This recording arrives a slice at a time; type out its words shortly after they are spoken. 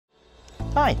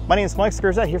Hi, my name is Mike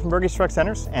Scurzette here from Bergey Truck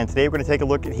Centers, and today we're going to take a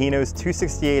look at Hino's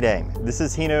 268A. This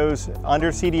is Hino's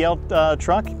under CDL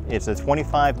truck. It's a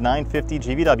 25-950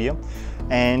 GVW,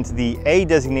 and the A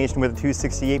designation with the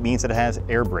 268 means that it has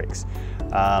air brakes.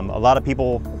 A lot of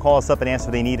people call us up and ask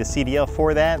if they need a CDL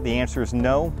for that. The answer is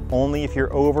no. Only if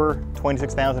you're over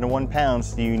 26,001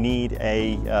 pounds do you need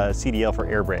a CDL for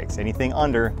air brakes. Anything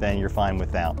under, then you're fine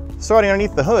without. Starting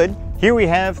underneath the hood, here we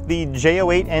have the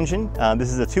J08 engine.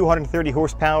 This is a 230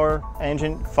 horsepower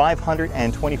engine,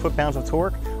 520 foot-pounds of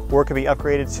torque, or it could be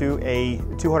upgraded to a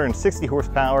 260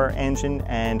 horsepower engine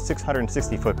and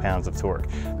 660 foot-pounds of torque.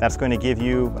 That's going to give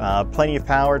you plenty of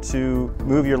power to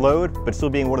move your load, but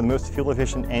still being one of the most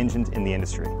fuel-efficient engines in the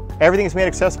industry. Everything is made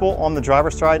accessible on the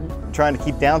driver's side, trying to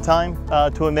keep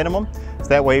downtime to a minimum. So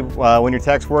that way, when your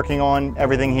tech's working on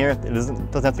everything here, it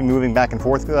doesn't have to be moving back and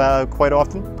forth quite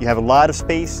often. You have a lot of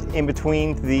space in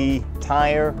between the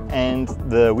tire and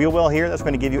the wheel well here. That's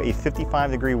going to give you a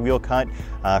 55-degree wheel cut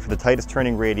for the tightest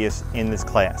turning radius in this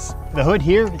class. The hood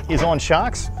here is on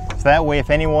shocks, so that way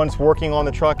if anyone's working on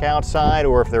the truck outside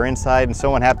or if they're inside and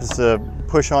someone happens to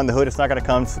push on the hood, it's not going to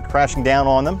come crashing down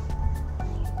on them.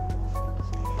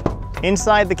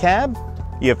 Inside the cab,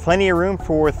 you have plenty of room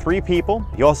for 3 people.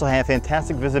 You also have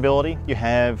fantastic visibility. You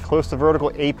have close to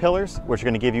vertical A-pillars, which are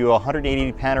going to give you a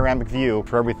 180 panoramic view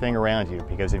for everything around you,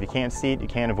 because if you can't see it, you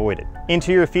can't avoid it.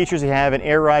 Interior features, you have an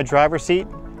air ride driver's seat,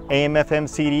 AM, FM,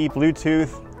 CD,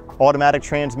 Bluetooth, automatic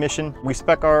transmission. We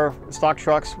spec our stock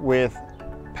trucks with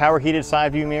power heated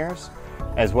side view mirrors,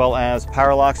 as well as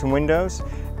power locks and windows,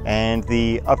 and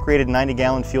the upgraded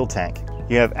 90-gallon fuel tank.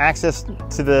 You have access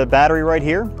to the battery right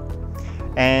here.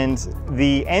 And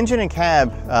the engine and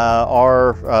cab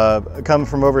come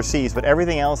from overseas, but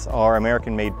everything else are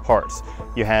American-made parts.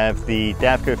 You have the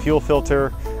Davco fuel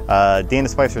filter, Dana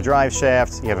Spicer drive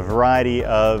shafts, you have a variety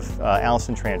of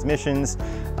Allison transmissions,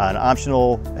 an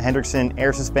optional Hendrickson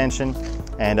air suspension,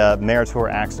 and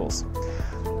Meritor axles.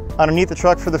 Underneath the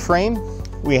truck for the frame,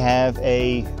 we have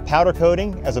a powder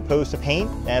coating as opposed to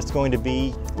paint. That's going to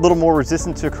be a little more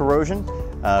resistant to corrosion,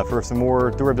 for some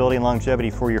more durability and longevity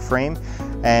for your frame,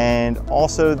 and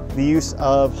also the use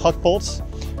of huck bolts,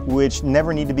 which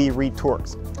never need to be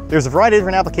re-torqued. There's a variety of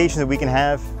different applications that we can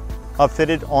have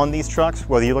upfitted on these trucks,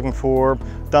 whether you're looking for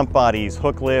dump bodies,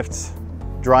 hook lifts,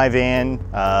 dry van,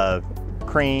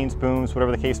 cranes, booms,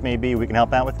 whatever the case may be, we can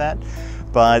help out with that.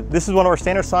 But this is one of our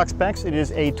standard stock specs. It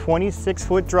is a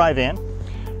 26-foot dry van,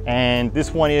 and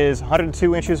this one is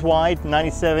 102 inches wide,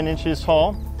 97 inches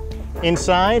tall.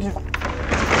 Inside,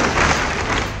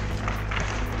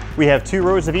 we have 2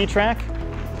 rows of E-track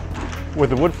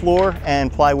with a wood floor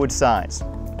and plywood sides.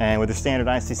 And with a standard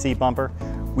ICC bumper,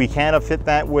 we can upfit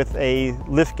that with a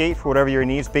lift gate for whatever your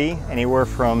needs be, anywhere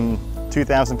from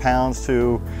 2,000 pounds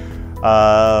to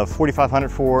 4,500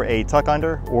 for a tuck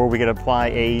under, or we could apply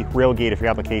a rail gate if your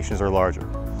applications are larger.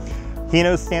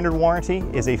 Hino's standard warranty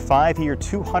is a 5-year,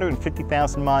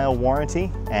 250,000 mile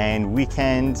warranty, and we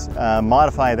can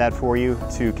modify that for you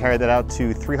to carry that out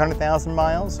to 300,000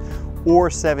 miles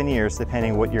or 7 years,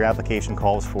 depending what your application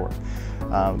calls for.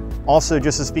 Also,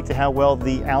 just to speak to how well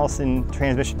the Allison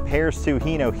transmission pairs to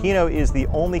Hino, Hino is the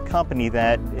only company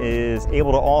that is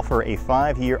able to offer a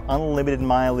 5-year unlimited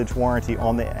mileage warranty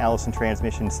on the Allison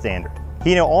transmission standard.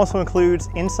 Hino also includes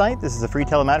Insight. This is a free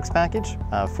telematics package.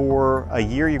 For a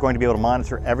year, you're going to be able to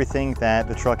monitor everything that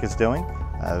the truck is doing,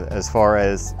 as far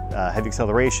as heavy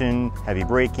acceleration, heavy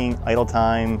braking, idle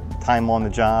time, time on the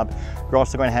job. You're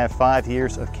also going to have 5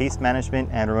 years of case management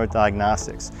and remote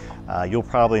diagnostics. You'll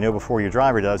probably know before your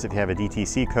driver does if you have a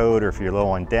DTC code, or if you're low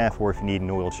on DEF, or if you need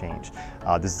an oil change.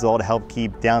 This is all to help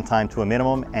keep downtime to a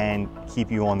minimum and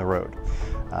keep you on the road.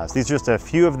 So these are just a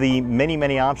few of the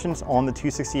many options on the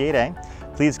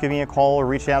 268A. Please give me a call or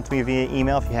reach out to me via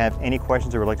email if you have any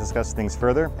questions or would like to discuss things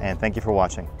further, and thank you for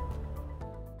watching.